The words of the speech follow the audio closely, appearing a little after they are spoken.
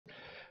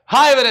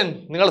Hi everyone,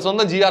 നിങ്ങൾ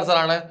സ്വന്തം GR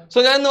സാറാണ്. സോ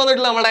ഞാൻ ഇന്ന്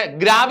വന്നിട്ടുള്ള നമ്മുടെ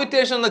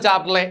ഗ്രാവിറ്റേഷൻ എന്ന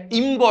ചാപ്റ്ററിലെ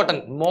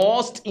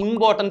മോസ്റ്റ്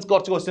ഇമ്പോർട്ടൻസ്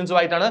കുറച്ച് ക്വസ്റ്റ്യൻസ്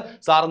ആയിട്ടാണ്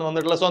സാർ ഇന്ന്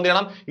വന്നിട്ടുള്ളത്. സോ എന്ത്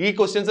ചെയ്യണം, ഈ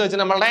ക്വസ്റ്റ്യൻസ് വെച്ച്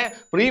നമ്മുടെ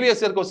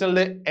പ്രീവിയസ് ഇയർ ക്വസ്റ്റ്യനിൽ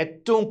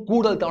ഏറ്റവും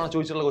കൂടുതൽ തവണ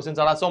ചോദിച്ചിട്ടുള്ള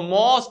ക്വസ്റ്റ്യൻസ് ആണ്. So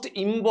most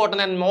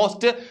important and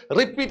most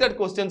repeated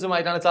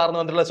ക്വസ്റ്റ്യൻസുമായിട്ടാണ് sir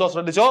ഇന്ന് വന്നിട്ടുള്ളത്. സോ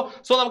ശ്രദ്ധിച്ചോ.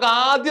 സോ നമുക്ക്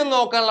ആദ്യം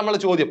നോക്കാൻ നമ്മൾ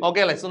ചോദ്യം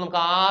ഓക്കെ അല്ലേ. സോ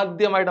നമുക്ക്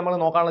ആദ്യമായിട്ട് നമ്മൾ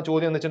നോക്കാനുള്ള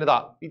ചോദ്യം എന്ന്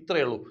വെച്ചിട്ടുണ്ടെങ്കിൽ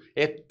ഇത്രയേ ഉള്ളൂ.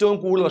 ഏറ്റവും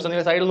കൂടുതൽ വർഷം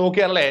നിങ്ങൾ സൈഡിൽ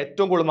നോക്കിയാലല്ലേ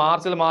ഏറ്റവും കൂടുതൽ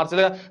മാർച്ചിൽ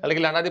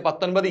അല്ലെങ്കിൽ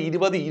 2019,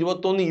 20,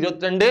 21,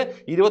 22,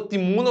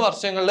 23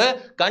 വർഷങ്ങളിൽ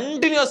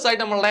കണ്ടിന്യൂസ്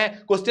ആയിട്ട് നമ്മളുടെ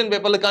ക്വസ്റ്റ്യൻ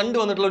പേപ്പറിൽ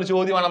കണ്ടുവന്നിട്ടുള്ള ഒരു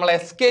ചോദ്യമാണ് നമ്മളെ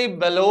എസ്കേപ്പ്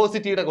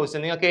വെലോസിറ്റിയുടെ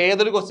ക്വസ്റ്റ്യൻ. നിങ്ങൾക്ക്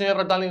ഏതൊരു ക്വസ്റ്റ്യൻ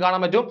പേപ്പർ എടുത്താൽ നിങ്ങൾക്ക്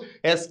കാണാൻ പറ്റും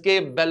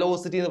എസ്കേപ്പ്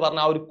വെലോസിറ്റി എന്ന് പറഞ്ഞ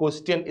ആ ഒരു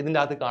ക്വസ്റ്റ്യൻ ഇതിന്റെ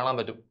അകത്ത് കാണാൻ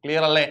പറ്റും.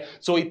 ക്ലിയർ അല്ലേ?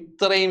 സോ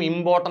ഇത്രയും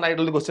ഇമ്പോർട്ടന്റ്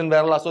ആയിട്ടുള്ള ക്വസ്റ്റ്യൻ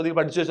വേറെ അസ്വദിക്ക്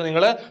പഠിച്ചു വെച്ചാൽ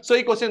നിങ്ങൾ. സോ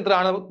ഈ ക്വസ്റ്റ്യൻ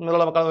ഇത്രയാണ്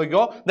എന്നുള്ള മക്കൾ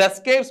നോക്കിയോ. The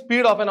escape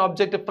speed of N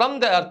object from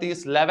the earth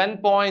is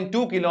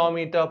 11.2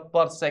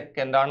 km/s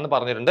ആണെന്ന്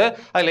പറഞ്ഞിട്ടുണ്ട്.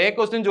 അതിൽ എ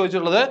ക്വസ്റ്റ്യൻ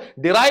ചോദിച്ചിട്ടുള്ളത്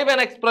derive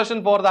an expression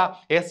for the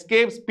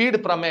escape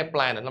speed from A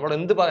planet. നമ്മൾ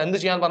എന്ത്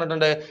ചെയ്യാൻ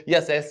പറഞ്ഞിട്ടുണ്ട്?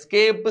 യെസ്,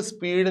 എസ്കേപ്പ്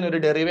സ്പീഡിന് ഒരു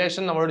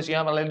ഡെറിവേഷൻ നമ്മളോട്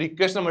ചെയ്യാൻ പറഞ്ഞ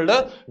ഇക്വേഷൻ നമ്മളോട്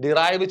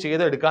ഡിറൈവ്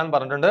ചെയ്ത് എടുക്കാൻ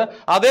പറഞ്ഞിട്ടുണ്ട്.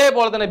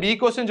 അതേപോലെ തന്നെ ബി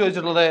ക്വസ്റ്റ്യൻ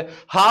ചോദിച്ചിട്ടുള്ളത്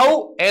how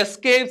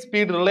escape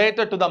speed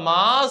related to the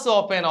mass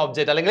of N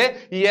object, അല്ലെങ്കിൽ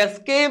ഈ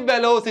escape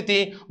velocity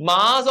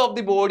mass of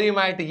the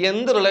ബോഡിയുമായിട്ട്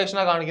എന്ത്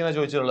റിലേഷനാണ് കാണിക്കുന്നത്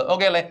ചോദിച്ചിട്ടുള്ളത്.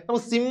 ഓക്കെ അല്ലേ?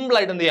 നമുക്ക് സിമ്പിൾ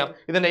ആയിട്ട് എന്ത് ചെയ്യാം,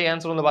 ഇതിന്റെ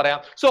ആൻസർ ഒന്ന്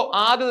പറയാം. സോ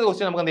ആദ്യത്തെ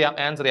ക്വസ്റ്റ്യൻ നമുക്ക് എന്ത് ചെയ്യാം,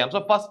 ആൻസർ ചെയ്യാം.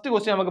 സോ ഫസ്റ്റ്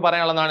ക്വസ്റ്റ്യൻ നമുക്ക്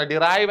പറയാനുള്ളതാണ്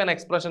ഡിറൈവ് ആൻ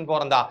എക്സ്പ്രഷൻ ഫോർ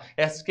എന്താ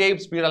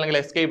എസ്കേപ്പ് സ്പീഡ് അല്ലെങ്കിൽ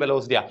എസ്കേപ്പ്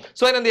വെലോസിറ്റി.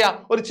 സോ അതിനെന്ത് ചെയ്യാം,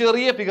 ഒരു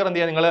ചെറിയ ഫിഗർ എന്ത്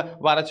ചെയ്യാം നിങ്ങൾ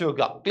വരച്ചു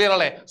വെക്കുക. ക്ലിയർ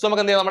അല്ലേ? സോ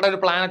നമുക്ക് എന്ത് ചെയ്യാം, നമ്മുടെ ഒരു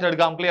പ്ലാനറ്റ്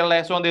എടുക്കാം. ക്ലിയർ അല്ലേ?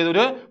 സോ എന്ത് ചെയ്തു,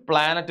 ഒരു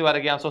പ്ലാനറ്റ്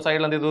വരയ്ക്കാം. സോ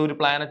സൈഡിൽ എന്ത് ചെയ്തു, ഒരു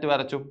പ്ലാനറ്റ്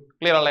വരച്ചു.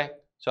 ക്ലിയർ അല്ലേ?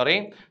 സോറി,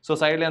 സോ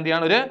സൈഡിൽ എന്ത്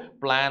ചെയ്യാണ്, ഒരു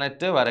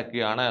പ്ലാനറ്റ്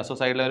വരയ്ക്കുകയാണ്. സോ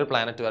സൈഡിൽ ഒരു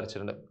പ്ലാനറ്റ്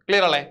വരച്ചിട്ടുണ്ട്.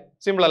 ക്ലിയർ അല്ലേ?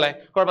 സിമ്പിൾ അല്ലേ?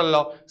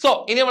 കുഴപ്പമില്ലല്ലോ. സോ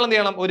ഇനി നമ്മൾ എന്ത്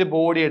ചെയ്യണം, ഒരു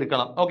ബോഡി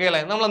എടുക്കണം. ഓക്കെ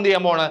അല്ലേ? നമ്മൾ എന്ത്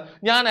ചെയ്യാൻ പോണ്,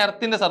 ഞാൻ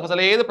എർത്തിന്റെ സർഫസ്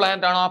അല്ലെ ഏത്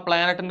പ്ലാനറ്റ് ആണോ ആ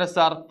പ്ലാനറ്റിന്റെ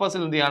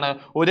സർഫസിൽ എന്ത് ചെയ്യാണ്,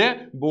 ഒരു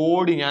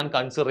ബോഡി ഞാൻ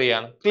കൺസിഡർ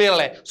ചെയ്യാണ്. ക്ലിയർ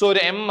അല്ലേ? സോ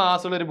ഒരു M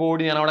മാസുള്ള ഒരു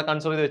ബോഡി ഞാൻ അവിടെ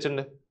കൺസിഡർ ചെയ്ത്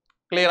വെച്ചിട്ടുണ്ട്.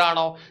 ക്ലിയർ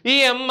ആണോ? ഈ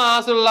M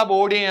മാസുള്ള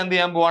ബോഡിയെ എന്ത്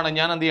ചെയ്യാൻ പോവാണ്,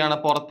 ഞാൻ എന്ത് ചെയ്യാണ്,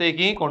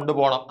 പുറത്തേക്ക്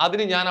കൊണ്ടുപോകണം.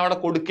 അതിന് ഞാൻ അവിടെ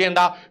കൊടുക്കേണ്ട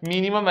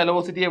മിനിമം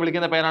വെലോസിറ്റിയെ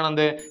വിളിക്കുന്ന പേരാണ്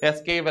എന്ത്,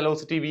 എസ്കേപ്പ്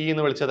വെലോസിറ്റി V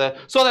എന്ന് വിളിച്ചത്.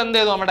 സോ അത് എന്ത്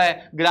ചെയ്തു, നമ്മുടെ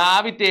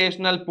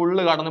ഗ്രാവിറ്റേഷണൽ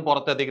പുള്ള് കടന്ന്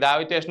പുറത്തെത്തി.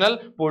 ഗ്രാവിറ്റേഷണൽ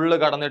പുള്ള്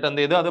കടന്നിട്ട്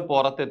എന്ത് ചെയ്തു, അത്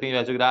പുറത്തെത്തി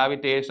വിചാരിച്ചു.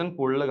 ഗ്രാവിറ്റേഷൻ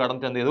പുള്ള്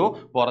കടന്നിട്ട് എന്ത് ചെയ്തു,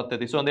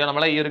 പുറത്തെത്തി. സോ എന്ത് ചെയ്യണം,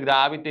 നമ്മളെ ഈ ഒരു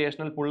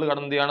ഗ്രാവിറ്റേഷണൽ പുള്ള്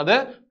കടന്ന് എന്ത് ചെയ്യണത്,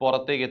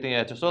 പുറത്തേക്ക് എത്തി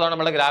വിചാരിച്ചു. സോ അതാണ്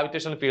നമ്മുടെ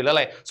ഗ്രാവിറ്റേഷണൽ ഫീൽഡ്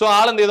അല്ലേ. സോ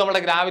ആളെന്ത് ചെയ്തു,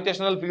 നമ്മുടെ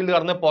ഗ്രാവിറ്റേഷണൽ ഫീൽഡ്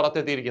കടന്ന്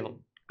പുറത്തെത്തിയിരിക്കുന്നു.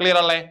 ക്ലിയർ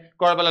അല്ലേ?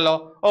 കുഴപ്പമില്ലല്ലോ.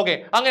 ഓക്കെ,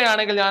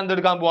 അങ്ങനെയാണെങ്കിൽ ഞാൻ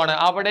എന്തെടുക്കാൻ പോവാണ്,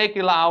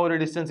 അവിടേക്കുള്ള ആ ഒരു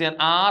ഡിസ്റ്റൻസ് ഞാൻ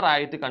R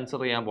ആയിട്ട്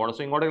കൺസിഡർ ചെയ്യാൻ പോവാണ്.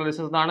 സോ ഇങ്ങോട്ടുള്ള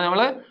ഡിസ്റ്റൻസ് ആണ്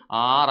നമ്മൾ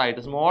R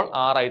ആയിട്ട്, സ്മോൾ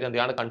r ആയിട്ട് എന്ത്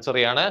ചെയ്യാണ്,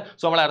 കൺസിഡർ ചെയ്യാണ്.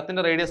 സോ നമ്മൾ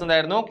എർത്തിന്റെ റേഡിയസ്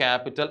എന്തായിരുന്നു,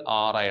 ക്യാപിറ്റൽ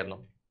R ആയിരുന്നു.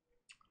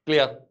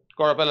 ക്ലിയർ?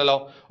 കുഴപ്പമില്ലല്ലോ.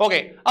 ഓക്കെ,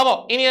 അപ്പോൾ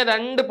ഇനി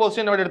രണ്ട്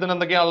പൊസിഷൻ ഇവിടെ എടുത്തിട്ട്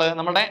എന്തൊക്കെയാണ്,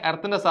 നമ്മുടെ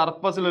എർത്തിന്റെ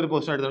സർഫസിൽ ഒരു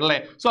പൊസിഷൻ എടുത്തിട്ടുണ്ട് അല്ലേ.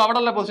 സോ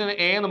അവിടെയുള്ള പൊസിഷൻ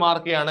A എന്ന്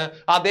മാർക്ക് ചെയ്യാണ്.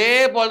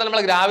 അതേപോലെ തന്നെ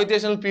നമ്മുടെ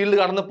ഗ്രാവിറ്റേഷണൽ ഫീൽഡ്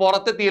കടന്ന്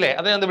പുറത്തെത്തിയില്ലേ,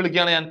 അതിനെ എന്ത്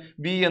വിളിക്കുകയാണ്, ഞാൻ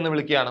B എന്ന്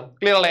വിളിക്കുകയാണ്.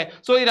 ക്ലിയർ അല്ലേ?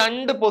 സോ ഈ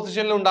രണ്ട്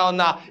പൊസിഷനിൽ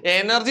ഉണ്ടാവുന്ന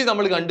എനർജി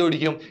നമ്മൾ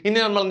കണ്ടുപിടിക്കും. ഇനി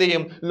നമ്മൾ എന്ത്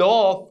ചെയ്യും, law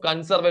of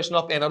conservation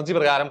of energy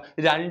പ്രകാരം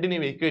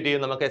രണ്ടിനെയും ഇക്വേറ്റ്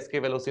ചെയ്യും, നമുക്ക്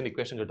എസ്കേപ്പ് വെലോസിറ്റി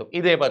ഇക്വേഷൻ കിട്ടും.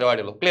 ഇതേ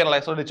പരിപാടിയുള്ളൂ. ക്ലിയർ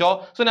അല്ലേ? ശ്രദ്ധിച്ചോ.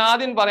 സോ ഞാൻ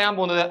ആദ്യം പറയാൻ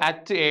പോകുന്നത്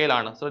അറ്റ്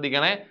എയിലാണ്.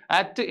 ശ്രദ്ധിക്കണേ,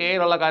 അറ്റ്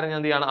എയിലുള്ള കാര്യം ഞാൻ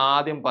എന്ത് ചെയ്യാണ്,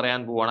 ആദ്യം പറയാൻ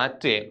പോവാണ്.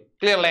 At A.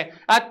 ക്ലിയർ അല്ലേ?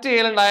 അറ്റ്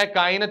എയിൽ ഉണ്ടായ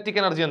കൈനറ്റിക്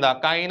എനർജി എന്താ,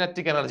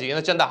 കൈനറ്റിക് എനർജി എന്ന്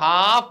വെച്ചാൽ എന്താ,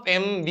 ഹാഫ്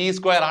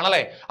mv²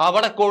 ആണല്ലേ.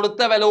 അവിടെ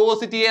കൊടുത്ത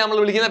വെലോസിറ്റിയെ നമ്മൾ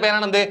വിളിക്കുന്ന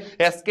പേരാണ് എന്ത്,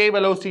 എസ്കേപ്പ്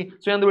വെലോസിറ്റി.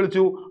 സോ ഞാൻ എന്ത്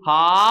വിളിച്ചു,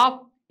 ഹാഫ്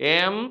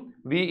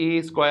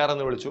mve²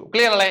 എന്ന് വിളിച്ചു.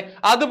 ക്ലിയർ അല്ലേ?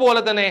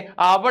 അതുപോലെ തന്നെ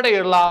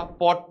അവിടെയുള്ള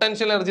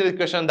പൊട്ടൻഷ്യൽ എനർജി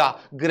ഇക്വേഷൻ എന്താ,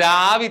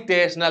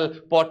 gravitational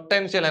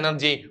potential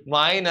energy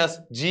minus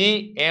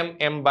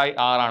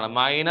gmm/r ആണ്.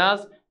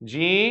 മൈനസ്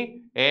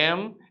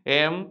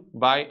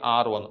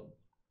gmm/r വന്നു.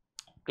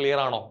 ക്ലിയർ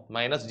ആണോ?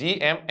 മൈനസ്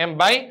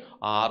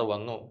gmm/r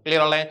വന്നു.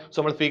 ക്ലിയർ അല്ലേ? സോ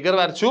നമ്മൾ ഫിഗർ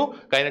വരച്ചു,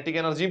 കൈനറ്റിക്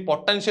എനർജിയും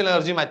പൊട്ടൻഷ്യൽ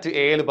എനർജിയും മറ്റ്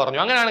എയിൽ പറഞ്ഞു.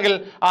 അങ്ങനെയാണെങ്കിൽ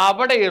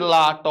അവിടെയുള്ള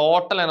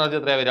ടോട്ടൽ എനർജി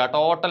എത്രയാ വരിക,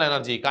 total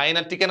energy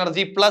kinetic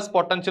energy plus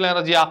potential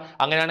എനർജിയാ.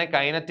 അങ്ങനെയാണെങ്കിൽ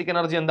കൈനറ്റിക്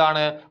എനർജി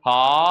എന്താണ്,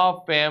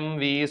 ഹാഫ്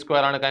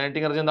mv² ആണ്.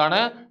 കൈനറ്റിക് എനർജി എന്താണ്,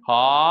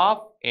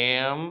 ഹാഫ്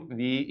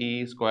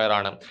mve²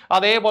 ആണ്.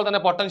 അതേപോലെ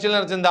തന്നെ പൊട്ടൻഷ്യൽ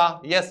എനർജി എന്താ,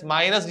 യെസ്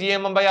മൈനസ്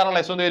gmm/r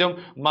അല്ലേ. സോ എന്ത് വരും,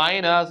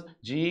 മൈനസ്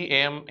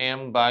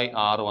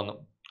gmm/r വന്നു.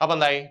 അപ്പൊ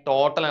എന്തായി,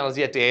 ടോട്ടൽ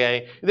എനർജി അറ്റ് എ ആയി.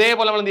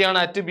 ഇതേപോലെ നമ്മൾ എന്ത് ചെയ്യണം,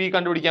 അറ്റ് ബി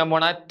കണ്ടുപിടിക്കാൻ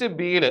പോകണം. അറ്റ്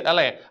ബിയിൽ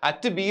അല്ലെ,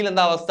 അറ്റ് ബിയിൽ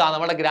എന്താ അവസ്ഥ,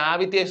 നമ്മുടെ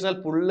ഗ്രാവിറ്റേഷണൽ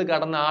പുള്ള്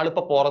കടന്ന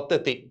ആളിപ്പോ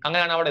പുറത്തെത്തി.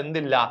 അങ്ങനെയാണ് അവിടെ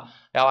എന്തില്ല,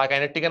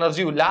 കൈനറ്റിക്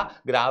എനർജിയും ഇല്ല,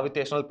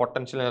 ഗ്രാവിറ്റേഷണൽ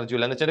പൊട്ടൻഷ്യൽ എനർജിയും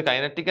ഇല്ല. എന്ന് വെച്ചാൽ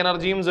കൈനറ്റിക്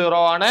എനർജിയും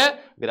 0 ആണ്,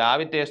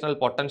 ഗ്രാവിറ്റേഷണൽ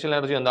പൊട്ടൻഷ്യൽ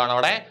എനർജി എന്താണ്,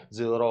 അവിടെ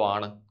 0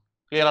 ആണ്.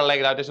 ക്ലിയർ അല്ലേ?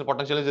 Gravitation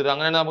potential 0.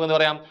 അങ്ങനെ നമുക്ക് എന്താ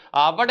പറയാം,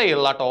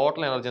 അവിടെയുള്ള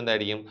ടോട്ടൽ എനർജി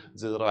എന്തായിരിക്കും,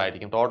 0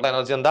 ആയിരിക്കും. ടോട്ടൽ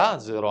എനർജി എന്താ,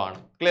 0 ആണ്.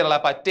 ക്ലിയർ അല്ലേ?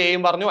 അപ്പൊ അറ്റ്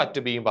എയും പറഞ്ഞു, അറ്റ്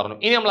ബിയും പറഞ്ഞു.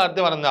 ഇനി നമ്മൾ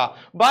അടുത്ത് പറയുന്നത്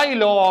by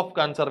law of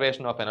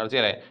conservation of energy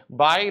അല്ലേ.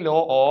 By law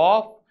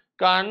of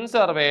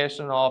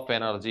conservation of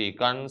energy,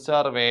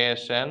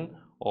 conservation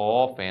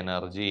of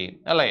energy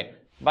അല്ലേ.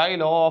 By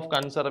law of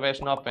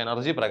conservation of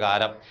energy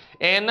പ്രകാരം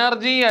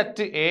energy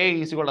at A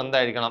is equal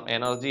എന്തായിരിക്കണം,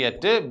 എനർജി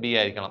അറ്റ് ബി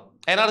ആയിരിക്കണം.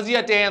 എനർജി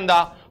അറ്റ് എ എന്താ,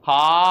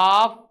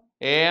 half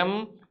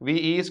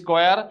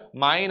mve²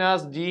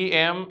 minus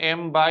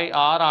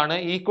gmm/r ആണ്.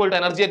 Equal to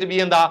energy at B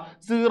എന്താ,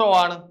 0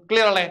 ആണ്.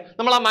 Clear അല്ലേ?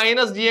 നമ്മൾ ആ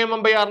minus G M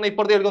M by ആറിനെ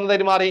ഇപ്പുറത്ത്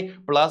എടുക്കുന്നതായിട്ട് മാറി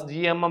plus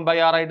G M M by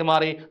R ആയിട്ട്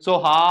മാറി. So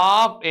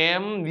half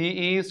M V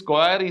E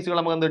square is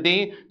നമുക്ക് എന്ത് കിട്ടി?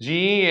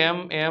 G M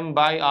M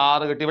by R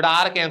കിട്ടി. ഇവിടെ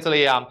ആരെ ക്യാൻസൽ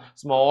ചെയ്യാം?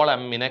 സ്മോൾ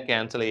എമ്മിനെ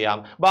ക്യാൻസൽ ചെയ്യാം.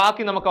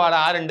 ബാക്കി നമുക്ക് അവിടെ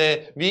ആരുണ്ട്?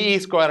 വി ഇ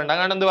സ്ക്വയർ ഉണ്ട്.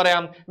 അങ്ങനെ എന്ത്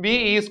പറയാം? V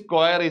E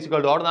square is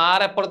equal to അവിടെ നിന്ന്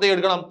ആരെ എപ്പുറത്തേക്ക്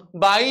എടുക്കണം?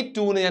 ബൈ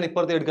 2 ഞാൻ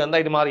ഇപ്പുറത്തേക്ക് എടുക്കുക.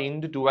 എന്തായിട്ട് മാറി?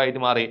 ഇൻറ്റു 2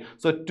 ആയിട്ട് മാറി.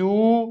 സോ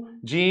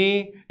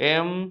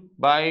 2gm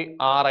ബൈ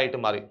ആർ ആയിട്ട്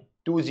മാറി.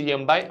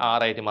 2gm ബൈ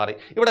ആർ ആയിട്ട് മാറി.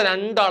 ഇവിടെ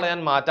രണ്ടാളെ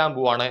ഞാൻ മാറ്റാൻ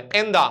പോവാണ്.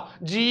 എന്താ?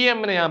 ജി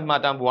എമ്മിനെ ഞാൻ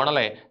മാറ്റാൻ പോവാണ്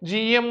അല്ലേ?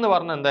 ജി എം എന്ന്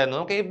പറഞ്ഞാൽ എന്തായിരുന്നു?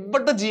 നമുക്ക്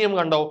എവിടെ ജി എം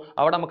കണ്ടോ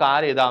അവിടെ നമുക്ക്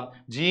ആര് എഴുതാം?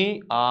 ജി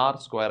ആർ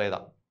സ്ക്വയർ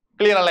എഴുതാം.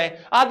 ക്ലിയർ അല്ലേ?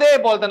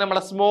 അതേപോലെ തന്നെ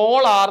നമ്മുടെ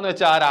സ്മോൾ ആർ എന്ന്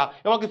വെച്ചാൽ ആരാ?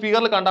 നമുക്ക്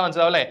ഫിഗറിൽ കണ്ടാൽ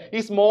മനസ്സിലാവും അല്ലേ?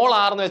 ഈ സ്മോൾ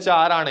ആർ എന്ന് വെച്ചാൽ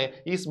ആരാണ്?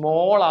 ഈ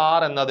സ്മോൾ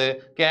ആർ എന്നത്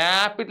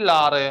ക്യാപിറ്റൽ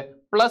ആർ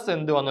പ്ലസ്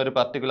എന്ത് വന്നു? ഒരു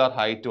പെർട്ടിക്കുലർ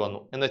ഹൈറ്റ് വന്നു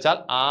എന്ന് വെച്ചാൽ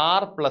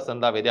ആർ പ്ലസ്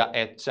എന്താ വരിക?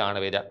 എച്ച് ആണ്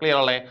വരിക. ക്ലിയർ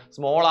അല്ലേ?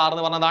 സ്മോൾ ആർ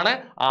എന്ന് പറഞ്ഞതാണ്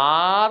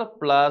ആർ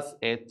പ്ലസ്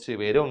എച്ച്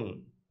വരും.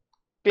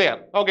 ക്ലിയർ?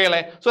 ഓക്കെ അല്ലേ?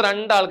 സോ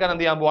രണ്ടാൾക്കാർ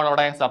എന്ത് ചെയ്യാൻ പോവാണ്?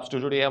 അവിടെ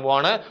സബ്സ്റ്റിറ്റ്യൂട്ട് ചെയ്യാൻ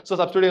പോവാണ്. സോ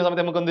സബ്സ്റ്റിറ്റ്യൂട്ട് ചെയ്യുന്ന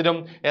സമയത്ത് നമുക്ക് എന്ത് വരും?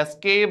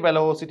 എസ്കേപ്പ്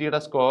വെലോസിറ്റിയുടെ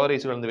സ്ക്വയർ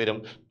ഈസ് എന്ത് വരും?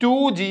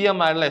 2gm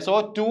ആണല്ലേ? സോ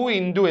 2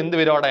 ഇൻറ്റു എന്ത്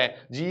വരും അവിടെ?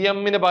 ജി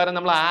എമ്മിന് പകരം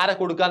നമ്മൾ ആരെ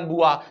കൊടുക്കാൻ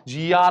പോവാ?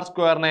 G R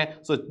സ്ക്വയറിനെ.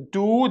 So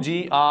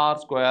 2gr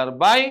square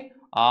by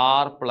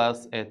R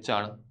plus H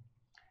ആണ്.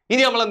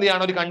 ഇനി നമ്മൾ എന്ത്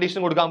ചെയ്യാണ്? ഒരു കണ്ടീഷൻ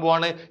കൊടുക്കാൻ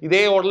പോവാണ്.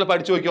 ഇതേ ഓർഡറിൽ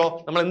പഠിച്ചു നോക്കിയോ?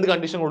 നമ്മൾ എന്ത്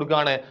കണ്ടീഷൻ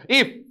കൊടുക്കുകയാണ്?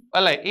 ഇഫ്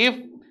അല്ലെ? If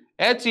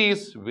h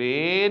is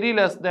very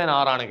less than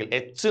R ആണെങ്കിൽ,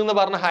 എച്ച് എന്ന്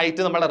പറഞ്ഞ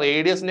ഹൈറ്റ് നമ്മുടെ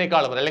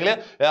റേഡിയസിനേക്കാളും അല്ലെങ്കിൽ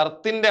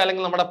എർത്തിന്റെ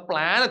അല്ലെങ്കിൽ നമ്മുടെ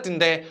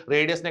പ്ലാനറ്റിന്റെ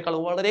റേഡിയസിനേക്കാൾ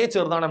വളരെ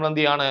ചെറുതാണ്. നമ്മൾ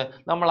എന്ത് ചെയ്യാണ്?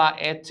 നമ്മൾ ആ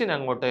എച്ചിനെ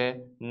അങ്ങോട്ട്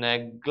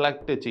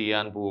നെഗ്ലക്ട്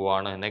ചെയ്യാൻ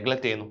പോവാണ്.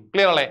 നെഗ്ലക്ട് ചെയ്യുന്നു.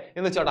 ക്ലിയർ അല്ലേ?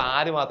 എന്ന് വെച്ചാൽ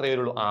ആര് മാത്രമേ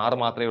വരുള്ളൂ? ആറ്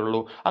മാത്രമേ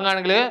ഉള്ളൂ.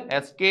 അങ്ങനെയാണെങ്കിൽ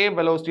എസ്കേപ്പ്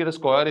വെലോസിറ്റിയുടെ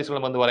സ്ക്വയർ ഈസ്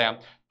എന്ത് പറയാം?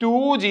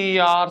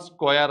 2gr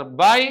സ്ക്വയർ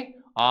ബൈ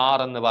ആർ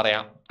എന്ന്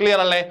പറയാം. ക്ലിയർ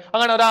അല്ലേ?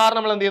 അങ്ങനെ ഒരു ആർ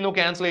നമ്മൾ എന്ത് ചെയ്യുന്നു?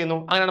 ക്യാൻസൽ ചെയ്യുന്നു.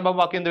 അങ്ങനെയാകുമ്പോൾ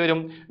ബാക്കി എന്ത് വരും?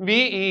 വി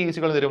ഇ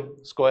ഈസികൾ തരും.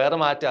 സ്ക്വയർ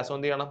മാറ്റുക. സോ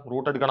എന്ത് ചെയ്യണം?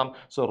 റൂട്ട് എടുക്കണം.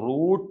 സോ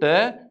റൂട്ട്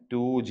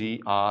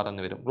 2gr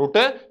എന്ന് വരും.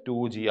 Root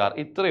 2gr.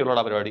 ഇത്രയേ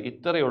ഉള്ളൂ പരിപാടി.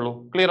 ഇത്രയേ ഉള്ളൂ.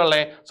 ക്ലിയർ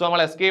അല്ലേ? സോ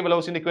നമ്മൾ എസ്കേപ്പ്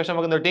വെലോസിറ്റി ഇക്വേഷൻ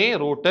നമുക്ക് കിട്ടി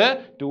റൂട്ട്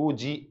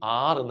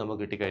 2gr എന്ന്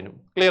നമുക്ക് കിട്ടിക്കഴിഞ്ഞു.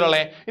 ക്ലിയർ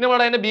അല്ലേ? ഇനി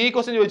നമ്മൾ അതിന്റെ ബി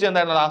ക്വസ്റ്റ്യൻ ചോദിച്ചാൽ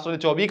എന്തായിരുന്നു?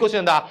 ആസ്വദിച്ചോ? ബി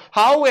ക്വസ്റ്റ്യൻ എന്താ?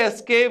 How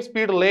escape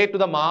speed relate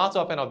to the mass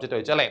of an object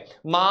ചോദിച്ചു അല്ലേ?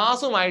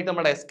 മാസുമായിട്ട്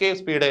നമ്മുടെ എസ്കേപ്പ്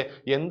സ്പീഡ്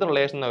എന്ത്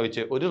റിലേഷൻ എന്ന്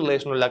ചോദിച്ചു? ഒരു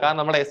റിലേഷനും ഇല്ല.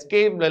 കാരണം നമ്മുടെ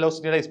എസ്കേപ്പ്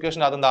വെലോസിറ്റിയുടെ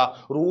ഇക്വേഷൻ അതെന്താ?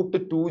 Root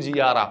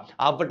 2gr.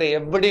 അവിടെ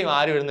എവിടെയും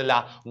ആരും വരുന്നില്ല?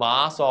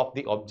 മാസ് ഓഫ്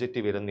ദി ഒബ്ജക്റ്റ്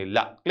വരുന്നില്ല.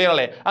 ക്ലിയർ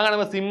അല്ലേ? അങ്ങനെ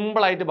നമുക്ക്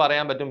സിമ്പിൾ ആയിട്ട്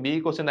പറയാൻ പറ്റും ബി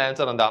ക്വസ്റ്റ്യന്റെ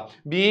ആൻസർ എന്താ?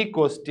 ബി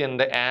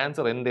ക്വസ്റ്റ്യന്റെ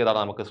ആൻസർ എന്ത് ചെയ്താണ്?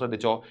 നമുക്ക്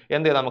ശ്രദ്ധിച്ചോ?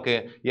 എന്ത് ചെയ്താൽ നമുക്ക്?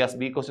 യെസ്,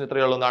 ബി ക്വസ്റ്റ്യൻ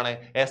ഇത്രയേ ഉള്ളൂ. എന്താണ്?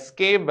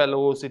 Escape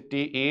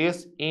velocity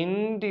is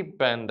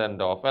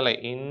independent of അല്ലെ?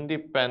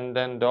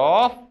 ഇൻഡിപെൻഡന്റ്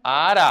ഓഫ്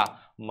ആരാ?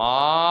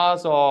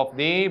 Mass of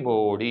the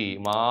body.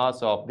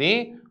 Mass of the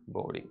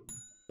body.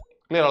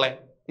 Clear അല്ലേ?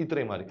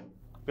 ഇത്രയും മതി.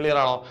 ക്ലിയർ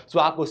ആണോ? സോ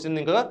ആ ക്വസ്റ്റ്യൻ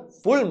നിങ്ങൾക്ക്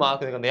ഫുൾ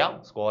മാർക്ക് നിങ്ങൾക്ക് എന്ത് ചെയ്യാം?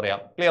 സ്കോർ ചെയ്യാം.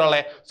 ക്ലിയർ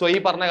അല്ലേ? സോ ഈ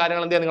പറഞ്ഞ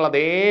കാര്യങ്ങൾ എന്ത് ചെയ്യാം? നിങ്ങൾ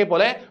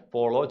അതേപോലെ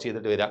ഫോളോ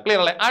ചെയ്തിട്ട് വരിക. ക്ലിയർ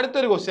അല്ലേ?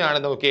 അടുത്തൊരു ക്വസ്റ്റ്യൻ ആണ്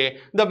നോക്കിയേ.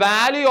 The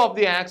value of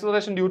the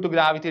acceleration due to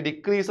gravity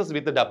decreases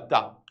with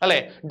depth അല്ലെ?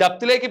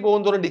 ഡെപ്തിലേക്ക്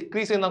പോകുന്നതോറും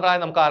ഡിക്രീസ് ചെയ്യുന്ന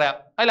കാര്യം നമുക്ക് അറിയാം.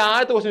 അതിൽ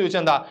ആദ്യത്തെ ക്വസ്റ്റ്യൻ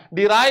ചോദിച്ചാൽ എന്താ?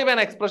 Derive an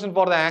expression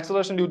for the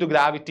acceleration due to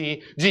gravity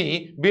G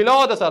below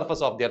the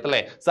surface of the earth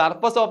അല്ലെ?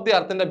 സർഫസ് ഓഫ് ദി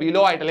എർത്തിന്റെ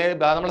ബിലോ ആയിട്ട് അല്ലെ?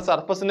 നമ്മുടെ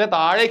സർഫസിന്റെ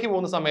താഴേക്ക്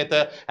പോകുന്ന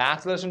സമയത്ത്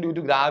ആക്സിലറേഷൻ ഡ്യൂ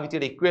ടു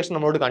ഗ്രാവിറ്റിയുടെ ഇക്വേഷൻ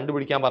നമ്മളോട്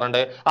കണ്ടുപിടിക്കാൻ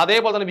പറഞ്ഞിട്ടുണ്ട്.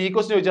 അതേപോലെ തന്നെ ബി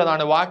ക്വസ്റ്റ്യൻ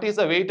ചോദിച്ചതാണ് what is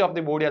the weight of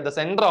the body at the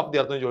centre of the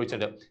earth എന്ന്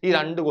ചോദിച്ചിട്ടുണ്ട്. ഈ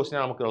രണ്ട് ക്വസ്റ്റ്യൻ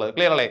നമുക്കുള്ളത്.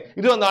 ക്ലിയർ അല്ലേ?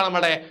 ഇത് എന്താണ്?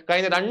 നമ്മുടെ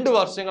കഴിഞ്ഞ 2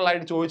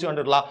 വർഷങ്ങളായിട്ട് ചോദിച്ചു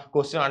കണ്ടിട്ടുള്ള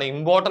ക്വസ്റ്റ്യൻ ആണ്.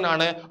 ഇമ്പോർട്ടന്റ്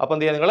ആണ്. അപ്പൊ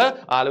എന്ത് ചെയ്യാം? നിങ്ങൾ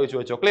ആലോചിച്ച്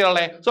വെച്ചോ. ക്ലിയർ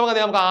അല്ലേ? സോ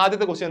നമുക്ക്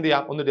ആദ്യത്തെ ക്വസ്റ്റ്യൻ എന്ത്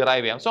ചെയ്യാം? ഒന്ന്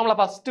ഡിറൈവ് ചെയ്യാം. സോ നമ്മളെ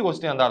ഫസ്റ്റ്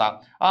ക്വസ്റ്റ്യൻ എന്താണ്?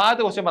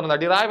 ആദ്യത്തെ ക്വസ്റ്റ്യൻ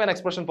പറഞ്ഞത് derive an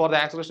expression for the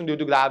acceleration due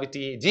to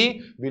gravity G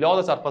below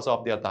the surface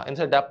of the earth.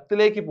 എന്നുവെച്ചാൽ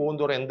ഡെപ്തിലേക്ക്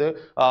പോകുന്നതോടെ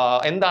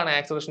എന്താണ്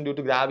ആക്സിലറേഷൻ ഡ്യൂ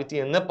ടു ഗ്രാവിറ്റി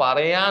എന്ന്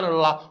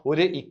പറയാനുള്ള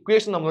ഒരു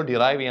ഇക്വേഷൻ നമ്മൾ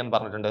ഡിറൈവ് ചെയ്യാൻ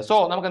പറഞ്ഞിട്ടുണ്ട്. സോ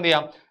നമുക്ക് എന്ത്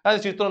ചെയ്യാം? അത്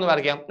ചിത്രം ഒന്ന്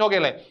വരയ്ക്കാം. ഓക്കെ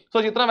അല്ലേ? സോ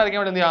ചിത്രം വരയ്ക്കാൻ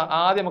വേണ്ടി എന്ത് ചെയ്യാം?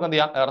 ആദ്യം നമുക്ക് എന്ത്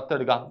ചെയ്യാം? എർത്ത്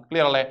എടുക്കാം.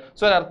 ക്ലിയർ അല്ലേ?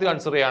 സോ എർത്ത്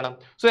കൺസിഡർ ചെയ്യാണ്.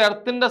 സോ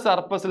എർത്തിന്റെ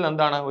സർഫസിൽ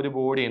എന്താണ്? ഒരു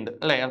ബോഡി ഉണ്ട്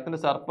അല്ലെ?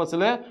 എർത്തിന്റെ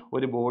സർഫസിൽ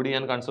ഒരു ബോഡി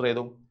ഞാൻ കൺസിഡർ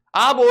ചെയ്തു.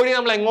 ആ ബോഡി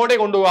നമ്മൾ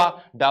എങ്ങോട്ടേക്ക് കൊണ്ടുപോവാ?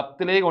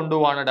 ഡെപ്തിലേക്ക്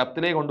കൊണ്ടുപോവാണ്.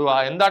 ഡെപ്തിലേക്ക് കൊണ്ടുപോവാ.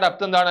 എന്താ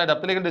ഡെപ്ത്? എന്താണ്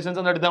ഡെപ്തിലേക്ക് ഡിസ്റ്റൻസ്?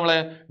 എന്ന് എടുത്ത് നമ്മള്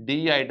ഡി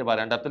ആയിട്ട്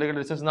പറയാം. ഡെപ്തിലേക്ക്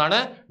ഡിസ്റ്റൻസ് എന്താണ്?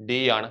 ഡി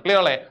ആണ്.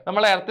 ക്ലിയർ അല്ലേ?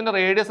 നമ്മളെ എർത്തിന്റെ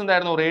റേഡിയസ്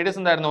എന്തായിരുന്നു? റേഡിയസ്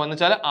എന്തായിരുന്നു എന്ന്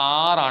വെച്ചാൽ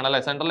ആർ ആണ്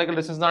അല്ലെ? സെൻട്രലിലേക്ക്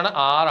ഡിസ്റ്റൻസ് ആണ്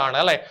ആർ ആണ്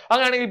അല്ലെ?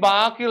 അങ്ങനെയാണെങ്കിൽ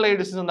ബാക്കിയുള്ള ഈ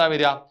ഡിസ്റ്റൻസ് എന്താ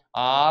വരിക?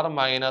 ആർ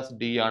മൈനസ്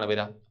ഡി ആണ്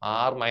വരിക.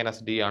 ആർ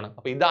മൈനസ് ഡി ആണ്.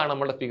 അപ്പൊ ഇതാണ്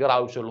നമ്മുടെ ഫിഗർ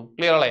ആവശ്യമുള്ളൂ.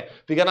 ക്ലിയർ അല്ലേ?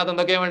 ഫിഗറിനകത്ത്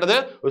എന്തൊക്കെയാണ് വേണ്ടത്?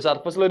 ഒരു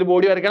സർഫസിൽ ഒരു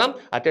ബോഡി വരയ്ക്കണം,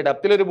 അറ്റ്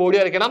ഡെപ്തിൽ ഒരു ബോഡി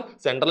വരയ്ക്കണം,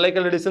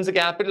 സെൻട്രലിലേക്കുള്ള ഡിസ്റ്റൻസ്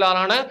ക്യാപിറ്റൽ ആർ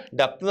ആണ്,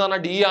 ഡെപ്ത് എന്ന്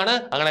പറഞ്ഞാൽ ഡി ആണ്.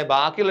 അങ്ങനെ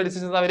ബാക്കിയുള്ള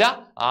ഡിസ്റ്റൻസ് എന്താ വരിക?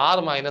 ആർ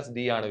മൈനസ്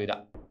ഡി ആണ് വരിക.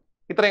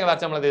 ഇത്രയും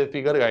വരച്ച് നമ്മൾ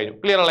ഫിഗർ കഴിഞ്ഞു.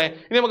 ക്ലിയർ അല്ലേ?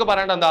 ഇനി നമുക്ക്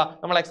പറയേണ്ട എന്താ?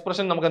 നമ്മൾ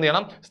എക്സ്പ്രഷൻ നമുക്ക് എന്ത്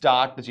ചെയ്യണം?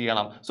 സ്റ്റാർട്ട്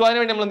ചെയ്യണം. സോ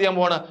അതിനുവേണ്ടി നമ്മൾ എന്ത് ചെയ്യാൻ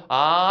പോവാണ്?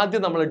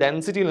 ആദ്യം നമ്മൾ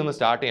ഡെൻസിറ്റിയിൽ നിന്ന്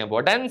സ്റ്റാർട്ട് ചെയ്യാൻ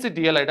പോവാം.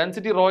 ഡെൻസിറ്റി അല്ലെ?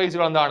 ഡെൻസിറ്റി റോ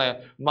ഈക്വൽ എന്താണ്?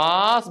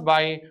 മാസ്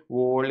ബൈ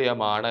വോളിയം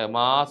ആണ്.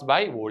 Mass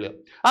by volume.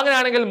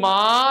 അങ്ങനെയാണെങ്കിൽ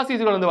മാസ്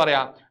ഈക്വൽ എന്ന്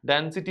പറയാം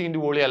ഡെൻസിറ്റി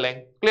ഇൻറ്റു വോളിയം അല്ലേ?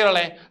 ക്ലിയർ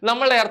അല്ലേ?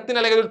 നമ്മളുടെ എർത്തിന്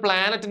അല്ലെങ്കിൽ ഒരു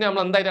പ്ലാനറ്റിനെ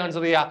നമ്മൾ എന്തായിട്ട്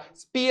കൺസിഡർ ചെയ്യുക?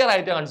 സ്പിയർ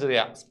ആയിട്ട് കൺസിഡർ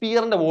ചെയ്യുക.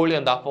 സ്പിയറിന്റെ വോളിയം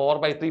എന്താ?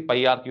 4/3 പൈ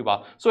ആർ ക്യൂബാ.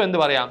 സോ എന്ത്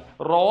പറയാം?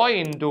 Rho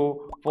into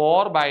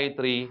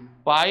 4/3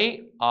 pi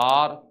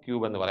R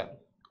cube എന്ന് പറയാം.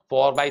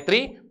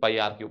 4/3 pi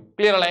r cube.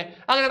 Clear അല്ലേ?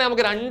 അങ്ങനെ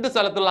നമുക്ക് രണ്ട്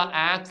സ്ഥലത്തുള്ള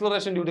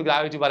ആക്സിലറേഷൻ ഡ്യൂ ടു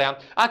ഗ്രാവിറ്റി പറയാം.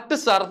 അറ്റ്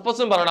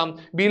സർഫസും പറയണം,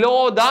 ബിലോ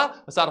ദ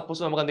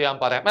സർഫസും നമുക്ക് എന്ത് ചെയ്യാൻ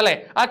പറയാം അല്ലെ?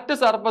 അറ്റ്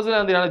സർഫസിൽ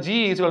എന്താണ് G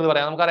ഈസ് എന്ന്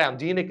പറയാം. നമുക്കറിയാം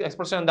Gന്റെ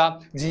എക്സ്പ്രഷൻ എന്താ?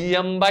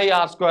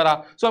 gm/r² ആ.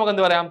 സോ നമുക്ക്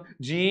എന്ത് പറയാം?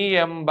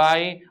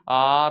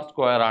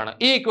 gm/r² ആണ്.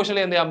 ഈ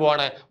ഇക്വേഷനിൽ എന്ത് ചെയ്യാൻ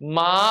പോവാണ്?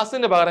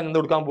 മാസിന്റെ പകരം എന്ത്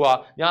കൊടുക്കാൻ പോവാ?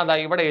 ഞാൻ ദാ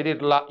ഇവിടെ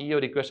എഴുതിയിട്ടുള്ള ഈ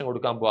ഒരു ഇക്വേഷൻ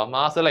കൊടുക്കാൻ പോവാ.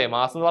 മാസ് അല്ലേ?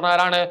 മാസ് എന്ന് പറഞ്ഞാൽ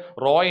ആരാണ്?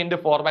 Rho into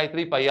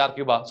 4/3 pi r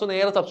cube. So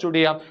നേരെ സബ്സ്റ്റിറ്റ്യൂട്ട്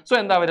ചെയ്യാം. സോ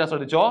എന്താ വരിക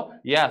ശ്രദ്ധിച്ചോ?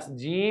 യെസ്,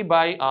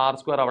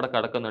 g/r² അവിടെ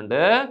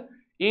കിടക്കുന്നുണ്ട്.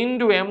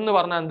 ഇൻറ്റു എം എന്ന്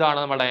പറഞ്ഞാൽ എന്താണ്?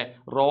 നമ്മുടെ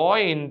rho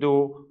into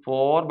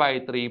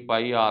 4/3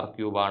 pi r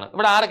cube ആണ്.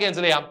 ഇവിടെ ആരെ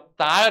ക്യാൻസൽ ചെയ്യാം?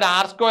 താഴെ ഒരു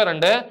r²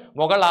 ഉണ്ട്,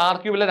 മുകൾ r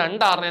ക്യൂബിലെ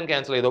 2 r ഞാൻ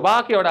ക്യാൻസൽ ചെയ്തു.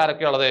 ബാക്കി ഇവിടെ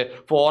ആരൊക്കെ ഉള്ളത്?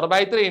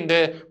 4/3 ഉണ്ട്,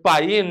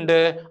 പൈ ഉണ്ട്,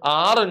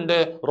 r ഉണ്ട്,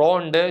 റോ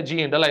ഉണ്ട്, g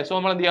ഉണ്ട് അല്ലെ? സോ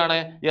നമ്മൾ എന്ത് ചെയ്യാണ്?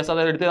 യെസ്,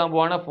 അത് എടുത്ത് തരാൻ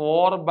പോവാണ്.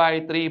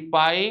 4/3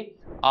 pi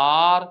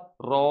r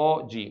raw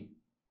g.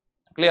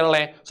 Clear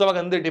അല്ലേ? സോ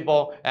നമുക്ക് എന്ത് കിട്ടിയപ്പോ?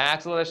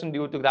 Acceleration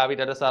due to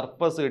gravity at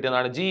surface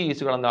കിട്ടിയതാണ്. G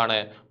ഈക്വൽ എന്താണ്?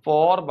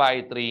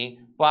 4/3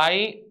 pi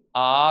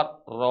r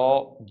raw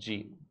g.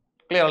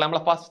 Clear അല്ലേ?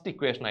 നമ്മളെ ഫസ്റ്റ്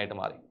ഇക്വേഷൻ ആയിട്ട്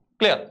മാറി.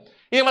 ക്ലിയർ?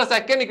 ഇനി നമ്മളെ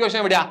സെക്കൻഡ് ഇക്വേഷൻ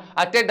എവിടെയാ?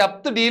 അറ്റ് എ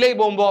ഡെപ്ത് ഡിയിലേക്ക്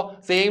പോകുമ്പോൾ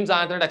സെയിം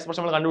സാധനത്തിന്റെ എക്സ്പ്രഷൻ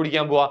നമ്മൾ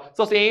കണ്ടുപിടിക്കാൻ പോവാ.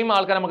 സോ സെയിം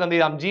ആൾക്കാർ നമുക്ക് എന്ത്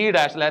ചെയ്യാം? G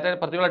ഡാഷ്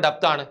പർട്ടിക്കുലർ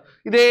ഡെപ്ത് ആണ്,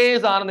 ഇതേ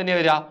സാധനം തന്നെ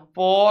വരിക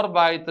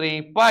 4/3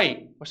 pi.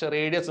 പക്ഷെ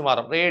റേഡിയസ്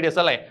മാറും. റേഡിയസ്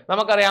അല്ലേ?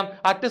 നമുക്കറിയാം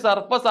അറ്റ്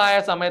സർഫസ് ആയ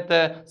സമയത്ത്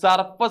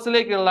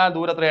സർഫസിലേക്കുള്ള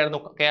ദൂരം എത്രയായിരുന്നു?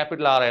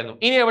 ക്യാപിറ്റൽ R ആയിരുന്നു.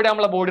 ഇനി എവിടെ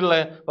നമ്മളെ ബോഡിയിലുള്ള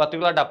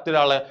പർട്ടിക്കുലർ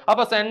ഡെപ്തിലാണ്?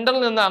 അപ്പൊ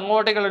സെന്ററിൽ നിന്ന്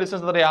അങ്ങോട്ടേക്കുള്ള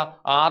ഡിസ്റ്റൻസ് എത്രയാ?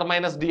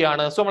 r-d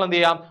ആണ്. സോ നമ്മൾ എന്ത്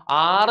ചെയ്യാം?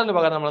 r-ന്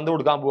പകരം നമ്മൾ എന്ത്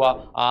കൊടുക്കാൻ പോവാ?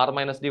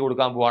 r-d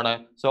കൊടുക്കാൻ പോവാണ്.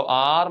 സോ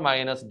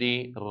r-d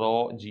റോ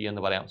g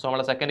എന്ന് പറയാം. സോ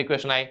നമ്മളെ സെക്കൻഡ്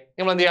ഇക്വേഷൻ ആയി.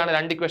 നമ്മൾ എന്ത് ചെയ്യാണ്?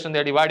 രണ്ട് ഇക്വേഷൻ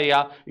ഡിവൈഡ്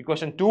ചെയ്യുക.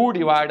 ഇക്വേഷൻ 2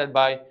 ഡിവൈഡഡ്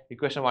ബൈ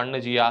ഇക്വേഷൻ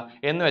 1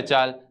 ചെയ്യുക എന്ന്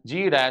വെച്ചാൽ g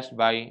ഡാഷ്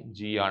ബൈ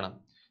g ആണ്.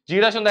 G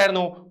ഡാഷ്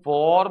എന്തായിരുന്നു?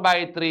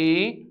 4/3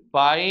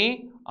 pi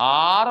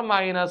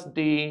r-d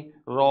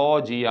റോ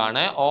g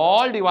ആണ്.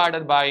 All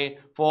divided by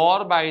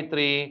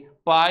 4/3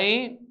 pi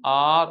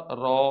r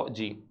raw g.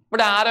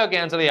 ഇവിടെ ആരോ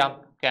ക്യാൻസൽ ചെയ്യാം?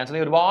 ക്യാൻസൽ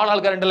ചെയ്യാൻ ഒരുപാട്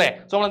ആൾക്കാരുണ്ടല്ലേ?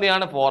 സോ നമ്മൾ എന്ത്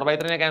ചെയ്യാണ്?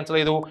 4/3 ക്യാൻസൽ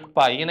ചെയ്തു,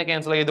 പൈനെ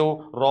ക്യാൻസൽ ചെയ്തു,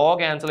 റോ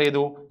ക്യാൻസൽ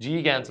ചെയ്തു, g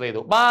ക്യാൻസൽ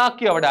ചെയ്തു.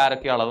 ബാക്കി അവിടെ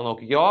ആരൊക്കെയാണുള്ളത്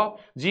നോക്കിക്കോ.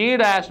 G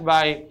dash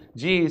by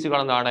g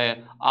equal എന്താണ്?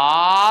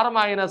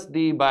 r-d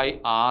ബൈ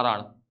r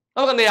ആണ്.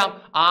 നമുക്ക് എന്ത് ചെയ്യാം?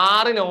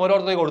 r-ന്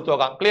ഓരോരുത്തർക്ക് കൊടുത്തു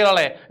നോക്കാം. ക്ലിയർ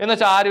അല്ലേ? എന്ന്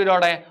വെച്ചാൽ ആര് വരും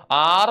അവിടെ?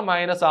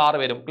 r-r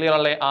വരും. ക്ലിയർ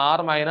അല്ലേ?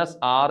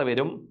 r-r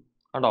വരും.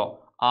 കണ്ടോ?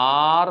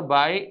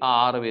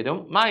 r/r വരും,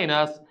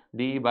 മൈനസ്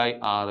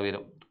d/r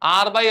വരും.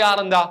 r/r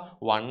എന്താ?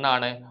 1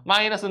 ആണ്.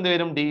 മൈനസ് എന്ത്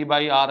വരും?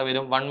 d/r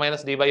വരും. 1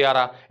 മൈനസ് d/r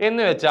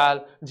എന്ന് വെച്ചാൽ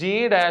g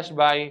ഡാഷ്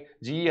ബൈ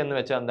g എന്ന്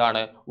വെച്ചാൽ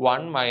എന്താണ്?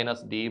 1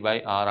 മൈനസ്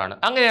d/r ആണ്.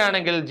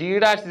 അങ്ങനെയാണെങ്കിൽ g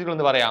ഡാഷ്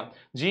എന്ന് പറയാം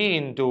g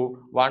ഇൻറ്റു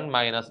 1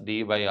 മൈനസ്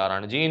d/r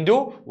ആണ്. g ഇൻറ്റു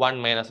 1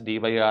 മൈനസ്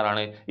d/r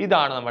ആണ്.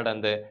 ഇതാണ് നമ്മുടെ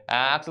എന്ത്?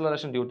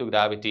 Acceleration due to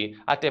gravity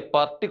at A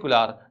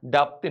particular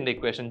ഡെപ്തിന്റെ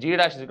equation. g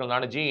dash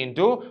ആണ് g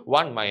into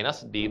 1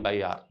 minus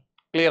d/r.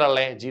 Clear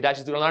അല്ലേ? g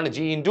ഡാഷ് ആണ് g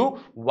into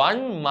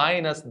 1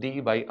 minus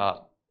d/r.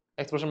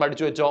 Expression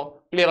പഠിച്ചു വെച്ചോ?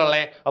 ക്ലിയർ അല്ലേ?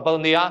 അപ്പൊ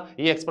എന്ത് ചെയ്യുക?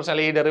 ഈ എക്സ്പ്രഷൻ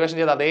അല്ലെങ്കിൽ ഈ ഡെറിവേഷൻ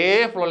ചെയ്ത് അതേ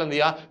ഫ്ലോയിൽ എന്ത്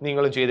ചെയ്യുക?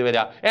 നിങ്ങളും ചെയ്ത്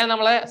വരിക.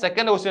 നമ്മളെ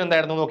സെക്കൻഡ് ക്വസ്റ്റ്യൻ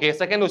എന്തായിരുന്നു നോക്കിയേ?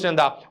 സെക്കൻഡ് ക്വസ്റ്റ്യൻ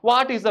എന്താ?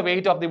 What is the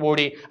weight of the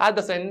body at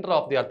the centre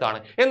of the earth ആണ്.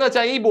 എന്ന്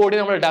വെച്ചാൽ ഈ ബോഡി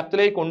നമ്മൾ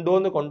ഡെപ്തിലേക്ക്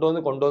കൊണ്ടുവന്ന്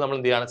നമ്മൾ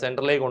എന്ത് ചെയ്യാണ്?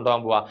 സെന്ററിലേക്ക്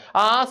കൊണ്ടുപോകാൻ പോവാ.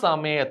 ആ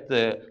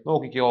സമയത്ത്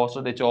നോക്കിക്കോ,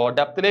 ശ്രദ്ധിച്ചോ,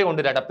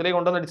 ഡെപ്തിലേക്ക്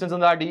കൊണ്ടുവന്ന ഡിസ്റ്റൻസ്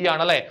എന്താ? d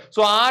ആണല്ലേ?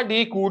 സോ ആ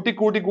d കൂട്ടി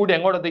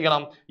എങ്ങോട്ട്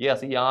എത്തിക്കണം?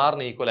 യെസ്, ഈ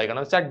r-ന് ഈക്വൽ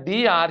ആയിരിക്കണം. വെച്ചാൽ d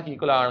r-ക്ക്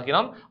ഈക്വൽ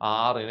ആയിരിക്കണം,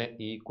 r-ന്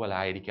ഈക്വൽ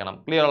ആയിരിക്കണം.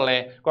 ക്ലിയർ അല്ലേ?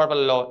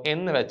 കുഴപ്പമില്ലല്ലോ.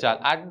 എന്ന് വെച്ചാൽ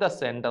അറ്റ് ദ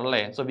സെന്റർ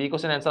അല്ലേ? സോ ബി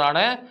ക്വസ്റ്റ്യൻ ആൻസർ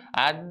ആണ്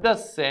അറ്റ് ദ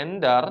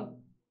സെന്റർ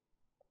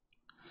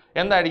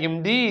എന്തായിരിക്കും?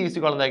 d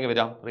ഈക്വൽ എന്തായിരിക്കും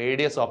വരാം?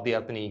 റേഡിയസ് ഓഫ് ദി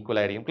എർത്തിന് ഈക്വൽ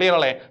ആയിരിക്കും. ക്ലിയർ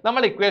അല്ലേ?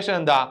 നമ്മുടെ ഇക്വേഷൻ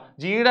എന്താ?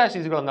 g ഡാഷ്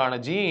ഈക്വൽ എന്താണ്?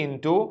 g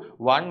ഇൻറ്റു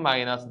 1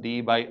 മൈനസ്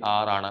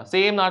d/r ആണ്.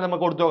 സെയിം നാളെ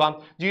നമുക്ക് കൊടുത്തു നോക്കാം.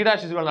 g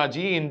dash equal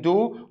g into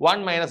 1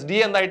 minus d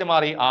എന്തായിട്ട്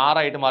മാറി? r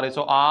ആയിട്ട് മാറി.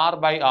 സോ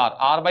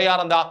r/r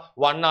എന്താ?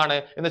 1 ആണ്.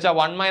 എന്ന് വെച്ചാൽ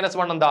 1 മൈനസ്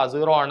 1 എന്താ?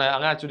 0 ആണ്.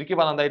 അങ്ങനെ ചുരുക്കി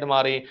പറഞ്ഞാൽ എന്തായിട്ട്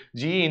മാറി?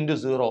 g ഇൻറ്റു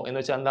 0 എന്ന്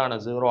വെച്ചാൽ എന്താണ്?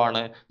 0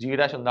 ആണ്. g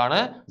ഡാഷ്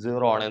എന്താണ്?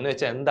 0 ആണ്. എന്ന്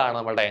വെച്ചാൽ എന്താണ്?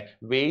 നമ്മുടെ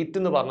വെയിറ്റ്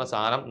എന്ന് പറഞ്ഞ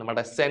സാധനം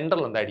നമ്മുടെ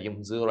സെന്ററിൽ എന്തായിരിക്കും?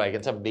 0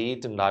 ആയിരിക്കും. വെച്ചാൽ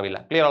വെയിറ്റ് ഉണ്ടാവില്ല.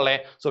 ക്ലിയർ അല്ലേ?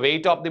 So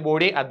weight of the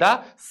body at the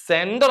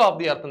center of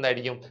the earth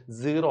എന്തായിരിക്കും?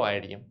 0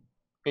 ആയിരിക്കും.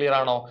 ക്ലിയർ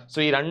ആണോ? സോ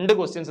ഈ രണ്ട്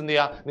ക്വസ്റ്റ്യൻസ് എന്ത്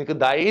ചെയ്യുക? നിങ്ങൾക്ക്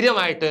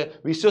ധൈര്യമായിട്ട്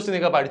വിശ്വസിച്ച്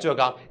നിങ്ങൾക്ക് പഠിച്ചു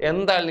വെക്കാം.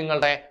 എന്തായാലും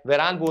നിങ്ങളുടെ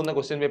വരാൻ പോകുന്ന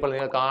ക്വസ്റ്റ്യൻ പേപ്പറിൽ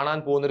നിങ്ങൾ കാണാൻ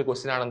പോകുന്ന ഒരു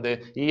ക്വസ്റ്റ്യൻ ആണെന്ത്?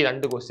 ഈ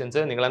രണ്ട്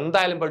ക്വസ്റ്റ്യൻസ് നിങ്ങൾ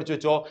എന്തായാലും പഠിച്ചു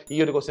വെച്ചോ. ഈ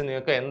ഒരു ക്വസ്റ്റ്യൻ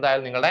നിങ്ങൾക്ക്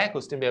എന്തായാലും നിങ്ങളുടെ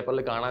ക്വസ്റ്റ്യൻ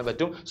പേപ്പറിൽ കാണാൻ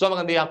പറ്റും. സോ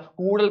നമുക്ക് എന്ത് ചെയ്യാം?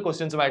 കൂടുതൽ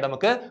ക്വസ്റ്റ്യൻസുമായിട്ട്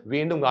നമുക്ക്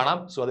വീണ്ടും കാണാം.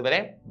 സോ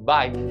അതുവരെ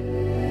ബൈ.